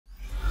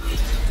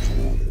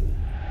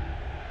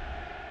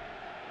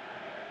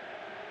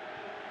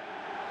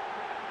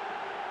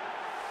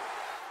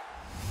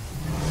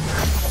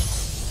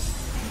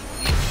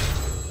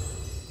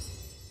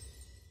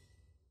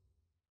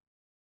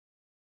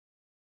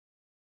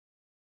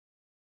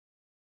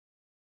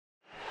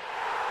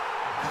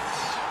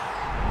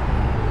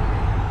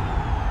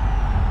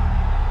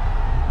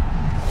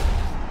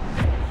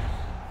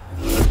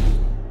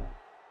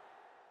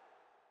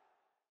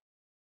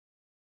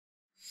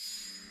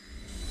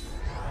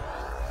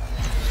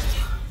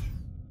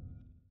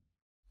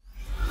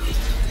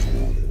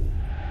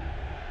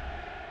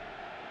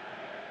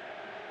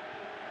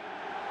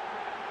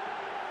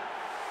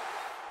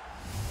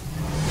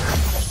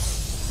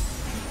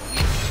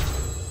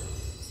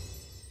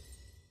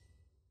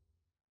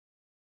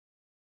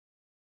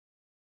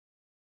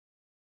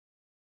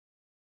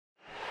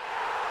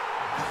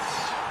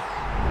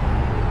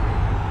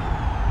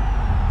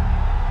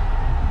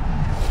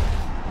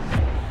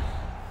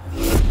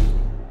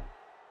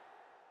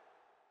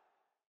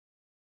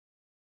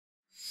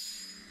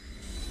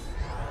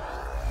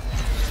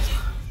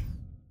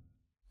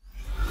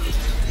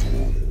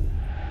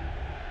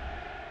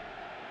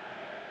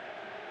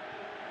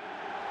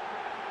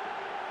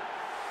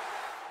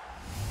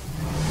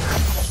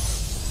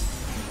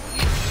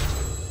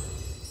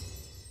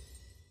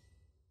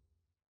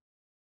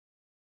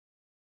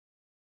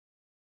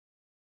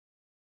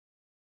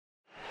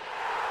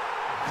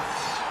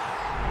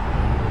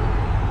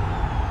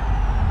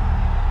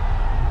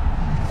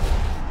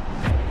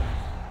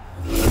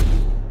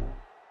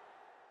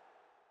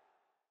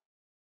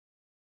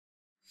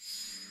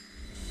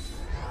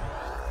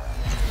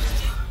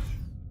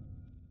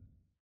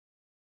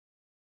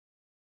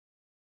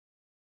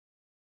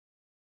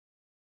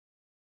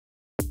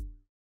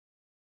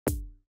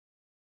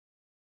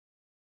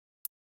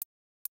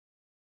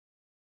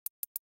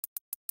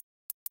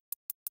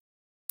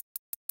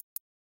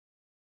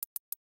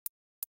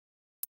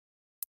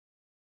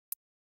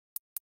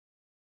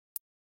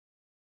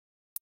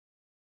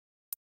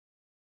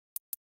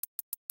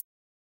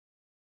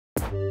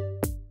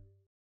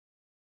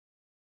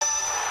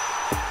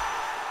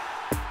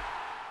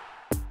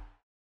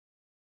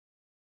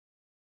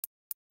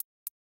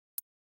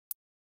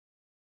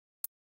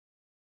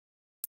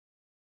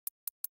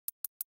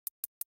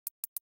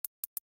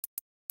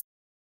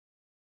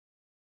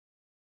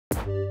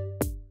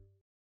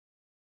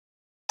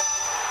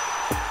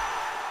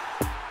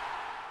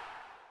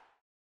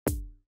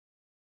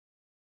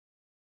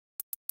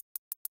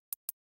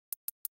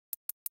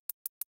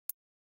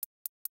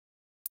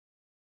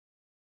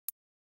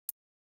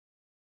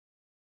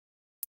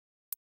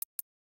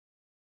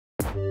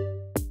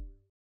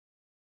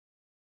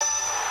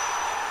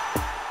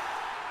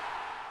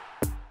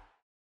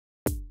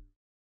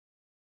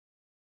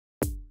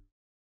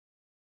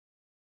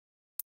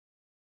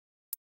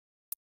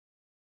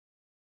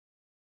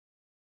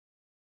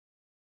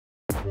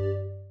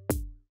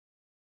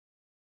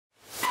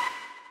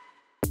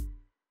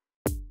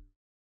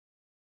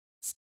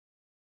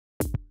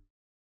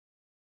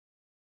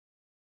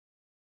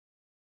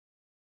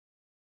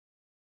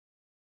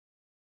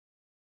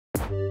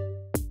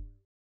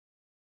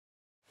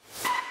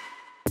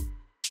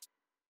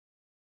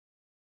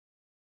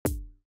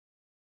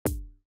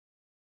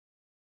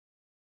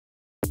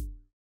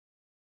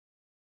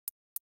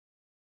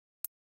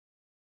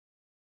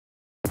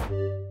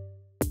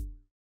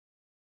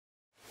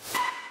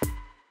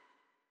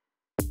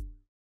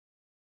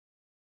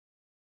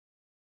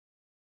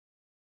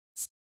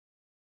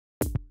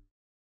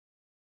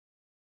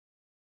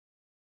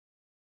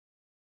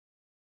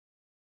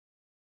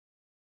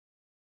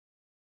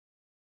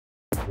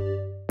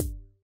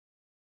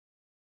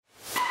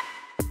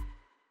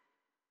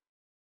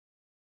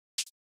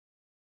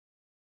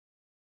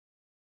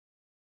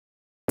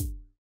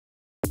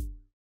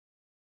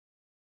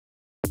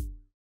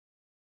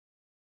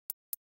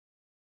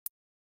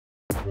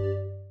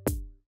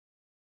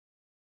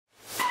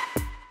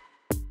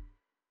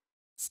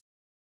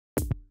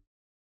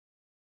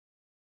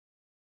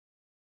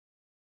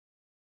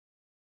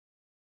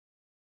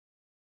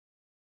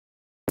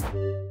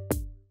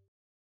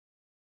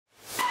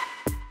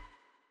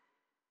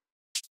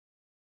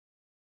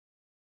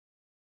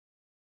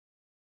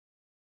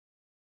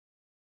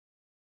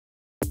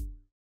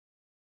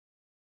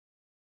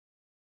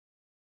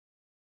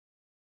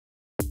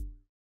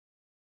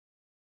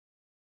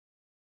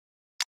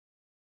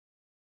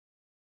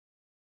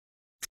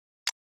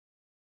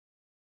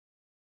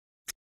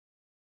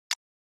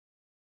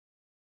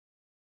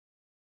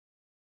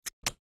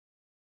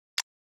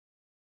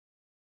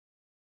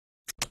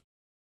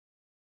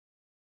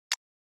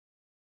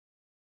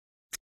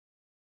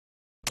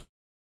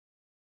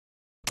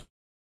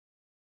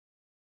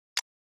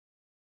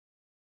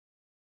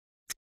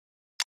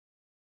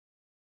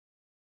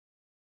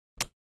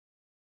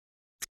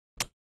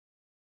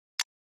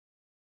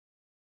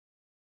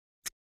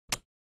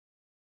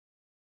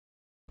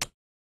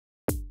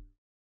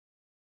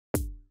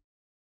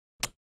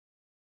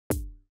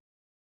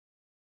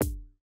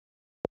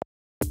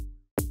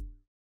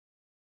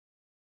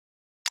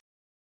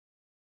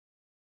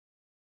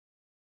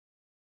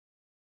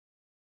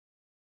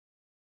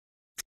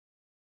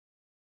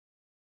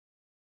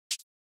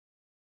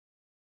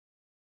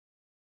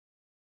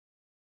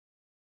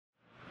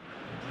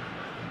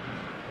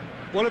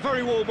Well, a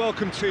very warm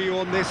welcome to you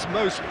on this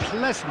most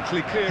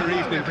pleasantly clear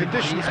evening.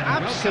 Conditions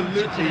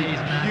absolutely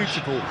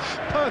beautiful.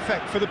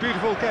 Perfect for the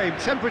beautiful game.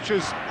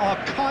 Temperatures are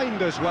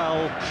kind as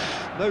well.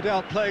 No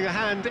doubt playing a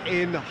hand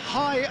in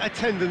high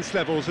attendance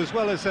levels as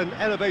well as an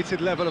elevated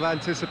level of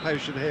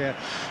anticipation here.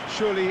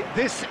 Surely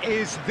this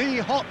is the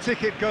hot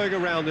ticket going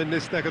around in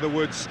this neck of the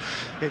woods.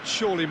 It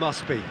surely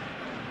must be.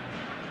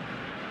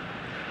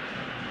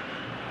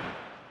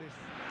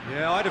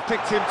 Yeah, I'd have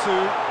picked him too.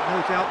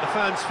 No doubt the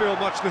fans feel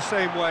much the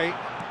same way.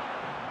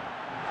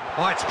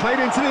 Oh, it's played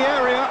into the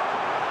area.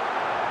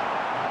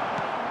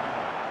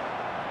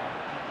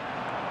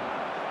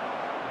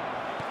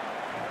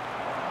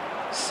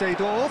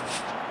 Seedorf.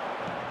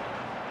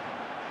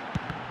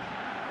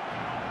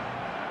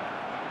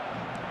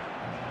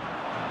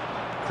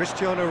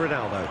 Cristiano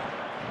Ronaldo.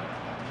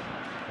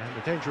 And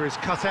the danger is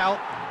cut out.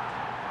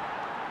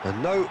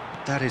 And no,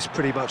 that is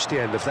pretty much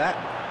the end of that.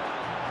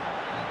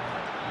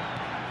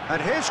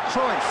 And here's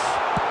Cruyff.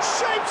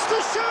 Shapes to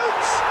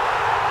shoot!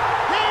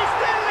 He's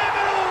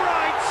delivered all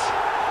right!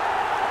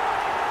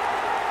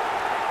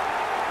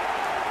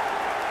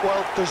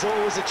 Well, there's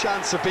always a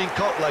chance of being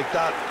caught like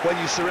that when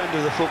you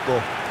surrender the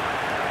football.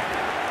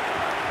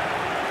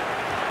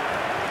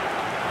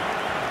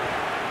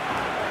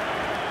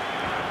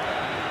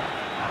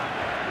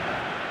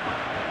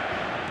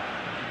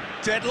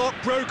 Deadlock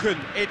broken,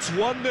 it's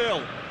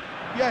 1-0.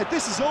 Yeah,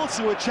 this is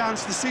also a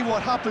chance to see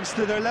what happens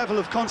to their level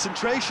of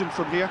concentration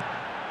from here.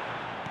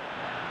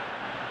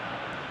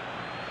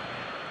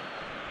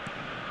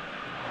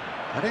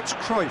 And it's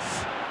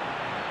Cruyff.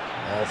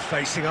 Oh,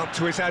 facing up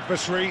to his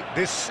adversary,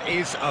 this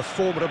is a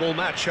formidable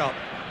matchup.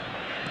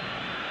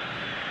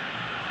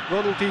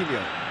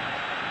 Ronaldinho.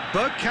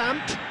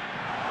 Bergkamp.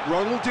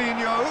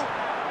 Ronaldinho.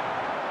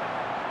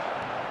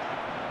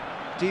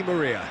 Di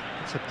Maria.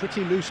 It's a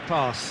pretty loose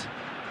pass.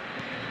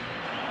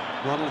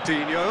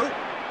 Ronaldinho.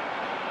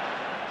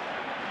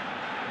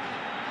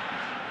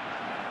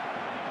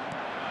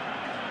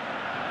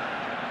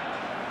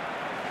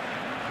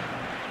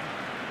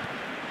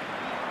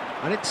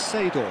 And it's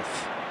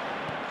Seedorf.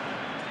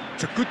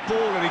 It's a good ball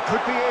and he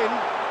could be in.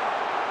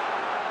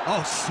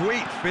 Oh,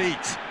 sweet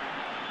feet.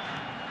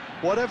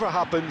 Whatever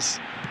happens,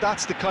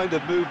 that's the kind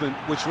of movement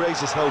which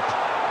raises hope.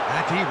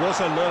 And he was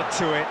alert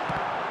to it.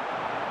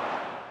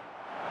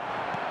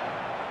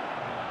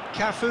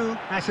 Cafu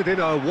has it in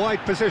a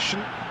wide position.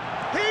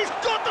 He's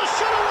got the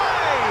shot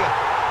away!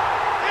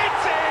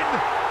 It's in!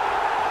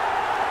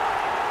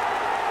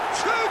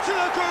 Two to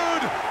the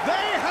good!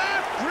 They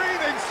have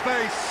breathing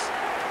space!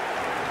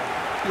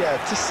 Yeah,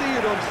 to see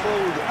it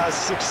unfold as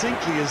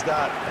succinctly as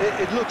that,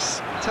 it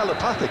looks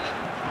telepathic.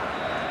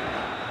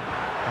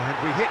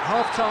 And we hit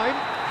half-time.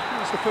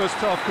 How's the first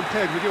half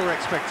compared with your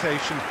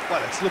expectation?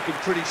 Well, it's looking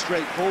pretty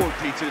straightforward,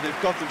 Peter.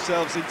 They've got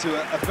themselves into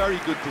a very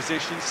good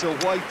position, so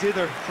why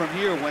dither from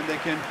here when they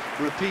can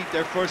repeat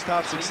their first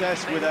half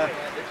success with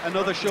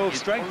another show of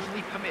strength?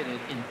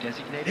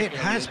 It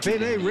has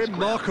been a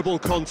remarkable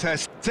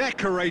contest,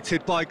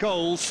 decorated by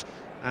goals,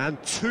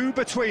 and two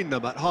between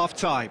them at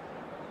half-time.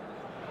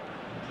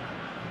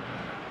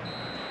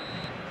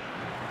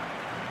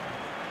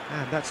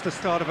 And that's the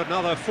start of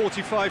another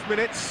 45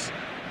 minutes.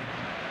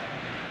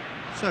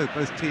 So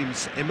both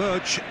teams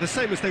emerge the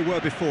same as they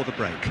were before the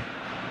break.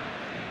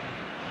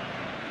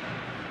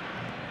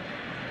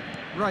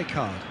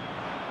 Rijkaard.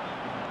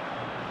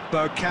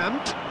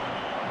 Bergkamp.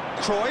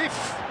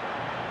 Cruyff.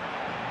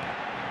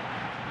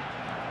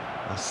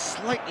 A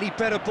slightly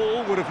better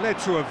ball would have led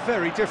to a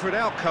very different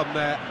outcome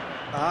there.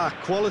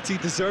 Quality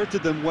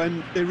deserted them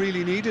when they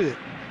really needed it.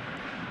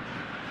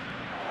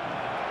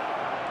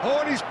 Oh,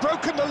 and he's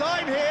broken the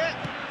line here.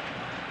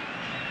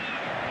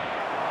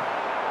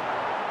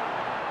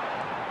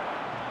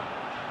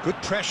 Good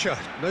pressure,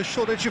 no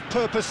shortage of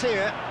purpose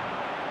here.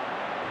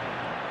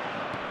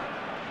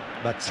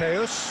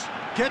 Mateus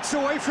gets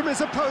away from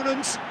his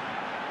opponent.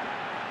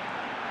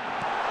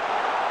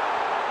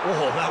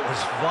 Oh, that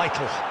was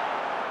vital.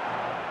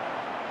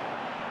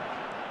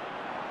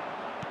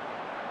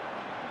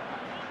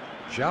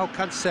 João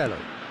Cancelo.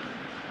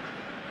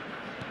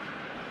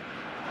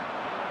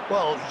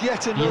 Well,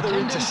 yet another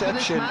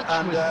interception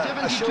and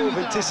a show of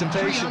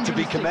anticipation to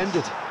be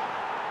commended.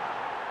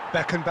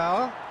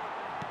 Beckenbauer.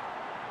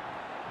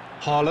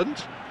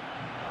 Haaland.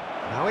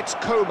 Now it's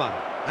Coman,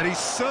 and he's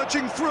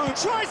surging through,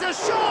 tries a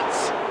shot!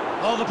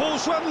 Oh, the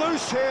ball's run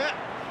loose here.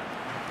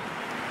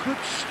 Good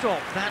stop,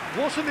 that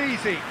wasn't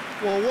easy.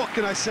 Well, what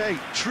can I say?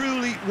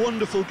 Truly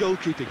wonderful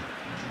goalkeeping.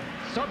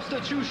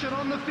 Substitution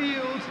on the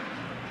field.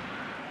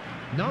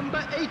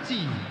 Number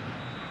 80.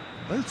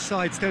 Both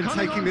sides then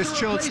taking this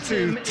chance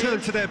to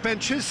turn to their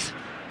benches.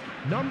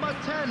 Number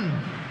 10.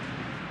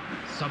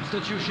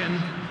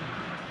 Substitution.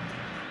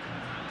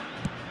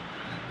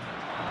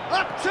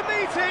 Up to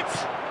meet it!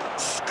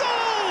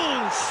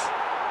 Scholes!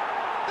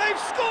 They've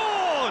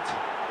scored!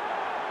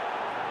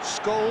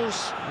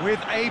 Scholes with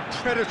a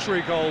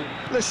predatory goal.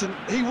 Listen,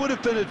 he would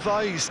have been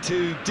advised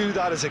to do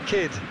that as a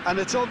kid, and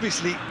it's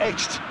obviously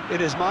etched in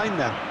his mind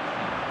now.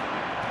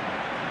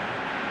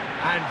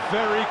 And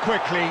very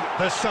quickly,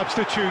 the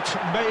substitute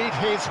made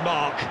his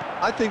mark.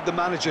 I think the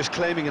manager's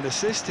claiming an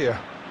assist here.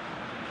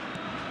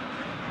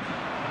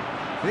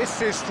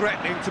 This is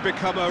threatening to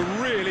become a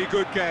really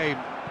good game.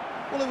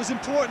 Well, it was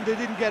important they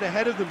didn't get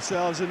ahead of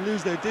themselves and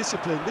lose their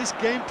discipline. This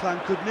game plan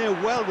could near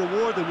well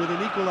reward them with an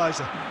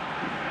equaliser.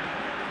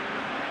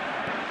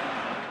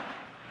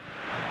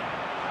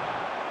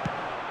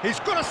 He's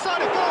got a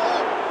side of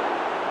goal!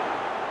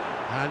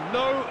 And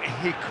no,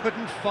 he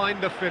couldn't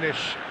find the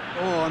finish.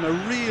 Oh, and a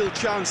real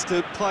chance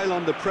to pile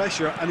on the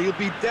pressure, and he'll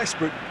be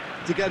desperate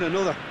to get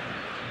another.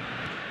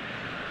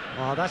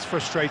 Oh, that's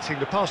frustrating.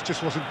 The pass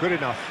just wasn't good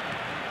enough.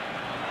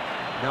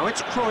 Now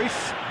it's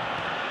Cruyff.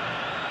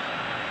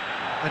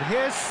 And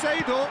here's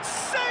Seedorf.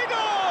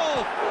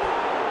 Seedorf!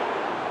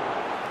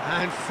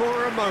 And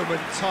for a moment,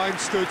 time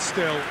stood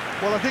still.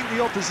 Well, I think the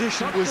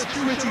opposition was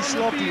pretty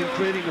sloppy in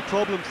creating a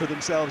problem for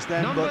themselves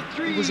then, but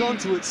he was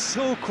onto it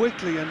so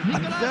quickly and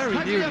very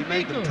nearly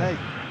made them pay.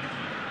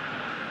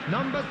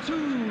 Number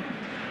 2.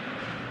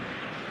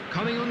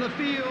 Coming on the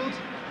field.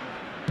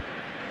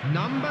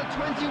 Number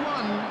 21.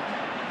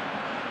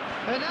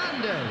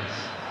 Hernandez.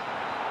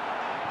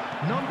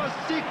 Number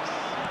 6.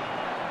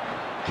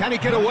 Can he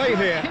get away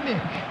here?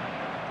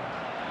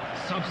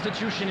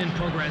 Substitution in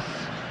progress.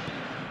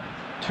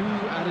 2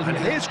 added and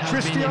here's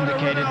Cristiano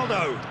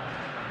Ronaldo.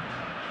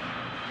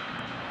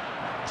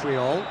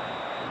 Triol.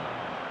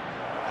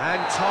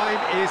 And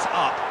time is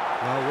up.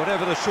 Well,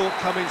 whatever the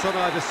shortcomings on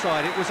either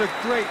side, it was a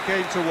great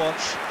game to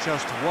watch.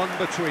 Just one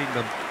between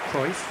them.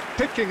 Cruyff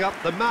picking up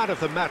the Man of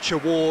the Match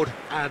award,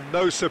 and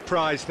no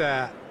surprise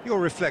there.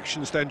 Your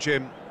reflections then,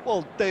 Jim?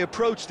 Well, they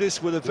approached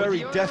this with a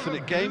very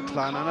definite game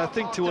plan, and I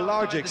think to a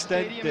large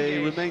extent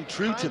they remained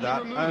true to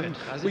that, and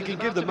we can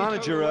give the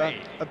manager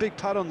a big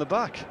pat on the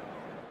back.